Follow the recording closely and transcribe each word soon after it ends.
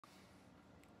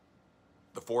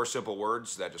Four simple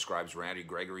words that describes Randy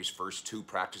Gregory's first two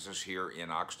practices here in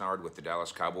Oxnard with the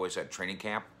Dallas Cowboys at training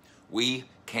camp. We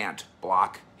can't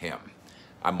block him.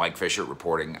 I'm Mike Fisher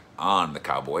reporting on the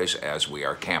Cowboys as we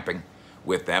are camping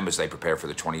with them as they prepare for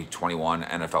the 2021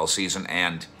 NFL season,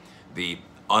 and the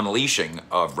unleashing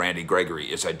of Randy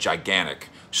Gregory is a gigantic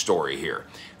story here.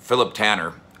 Philip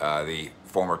Tanner, the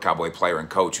former Cowboy player and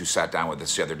coach who sat down with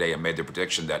us the other day and made the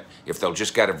prediction that if they'll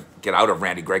just get out of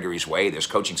Randy Gregory's way, this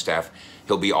coaching staff,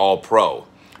 he'll be all pro.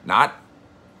 Not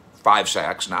 5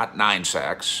 sacks, not 9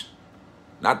 sacks,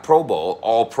 not Pro Bowl,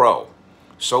 all pro.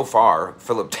 So far,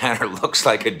 Philip Tanner looks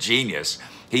like a genius.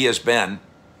 He has been,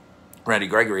 Randy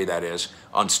Gregory that is,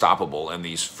 unstoppable in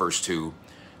these first two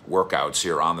workouts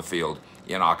here on the field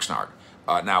in Oxnard.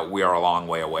 Now, we are a long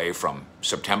way away from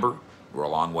September. We're a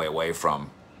long way away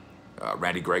from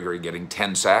Randy Gregory getting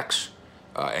 10 sacks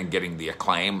and getting the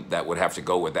acclaim that would have to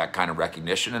go with that kind of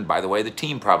recognition. And by the way, the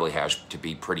team probably has to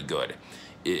be pretty good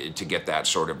to get that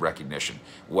sort of recognition.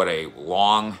 What a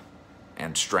long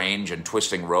and strange and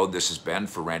twisting road this has been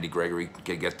for Randy Gregory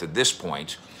to get to this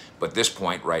point. But this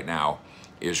point right now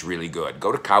is really good.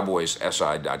 Go to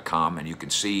cowboyssi.com and you can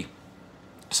see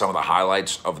some of the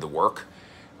highlights of the work.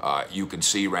 You can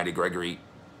see Randy Gregory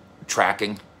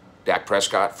tracking Dak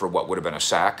Prescott for what would have been a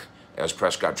sack as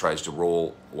Prescott tries to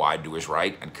roll wide to his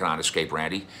right and cannot escape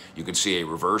Randy. You can see a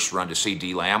reverse run to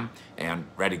C.D. Lamb, and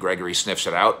Randy Gregory sniffs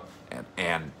it out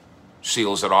and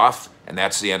seals it off, and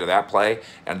that's the end of that play.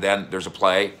 And then there's a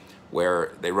play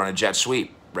where they run a jet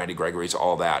sweep. Randy Gregory's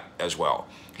all that as well.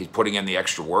 He's putting in the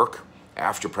extra work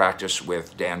after practice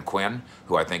with Dan Quinn,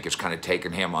 who I think has kind of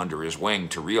taken him under his wing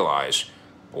to realize,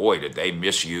 boy, did they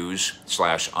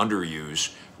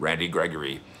misuse/underuse Randy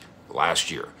Gregory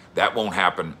last year. That won't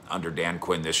happen under Dan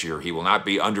Quinn this year. He will not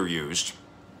be underused.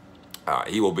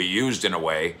 He will be used in a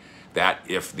way that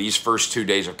if these first 2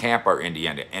 days of camp are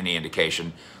any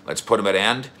indication, let's put him at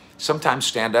end. Sometimes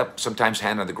stand up, sometimes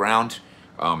hand on the ground.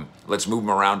 Let's move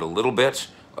him around a little bit.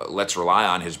 Let's rely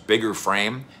on his bigger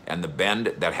frame and the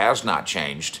bend that has not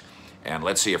changed. And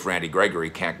let's see if Randy Gregory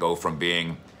can't go from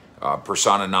being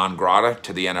persona non grata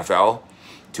to the NFL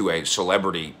to a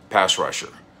celebrity pass rusher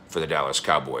for the Dallas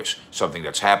Cowboys, something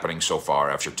that's happening so far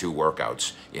after 2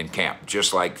 workouts in camp,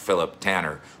 just like Philip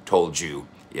Tanner told you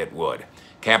it would.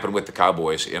 Camping with the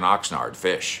Cowboys in Oxnard.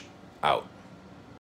 Fish out.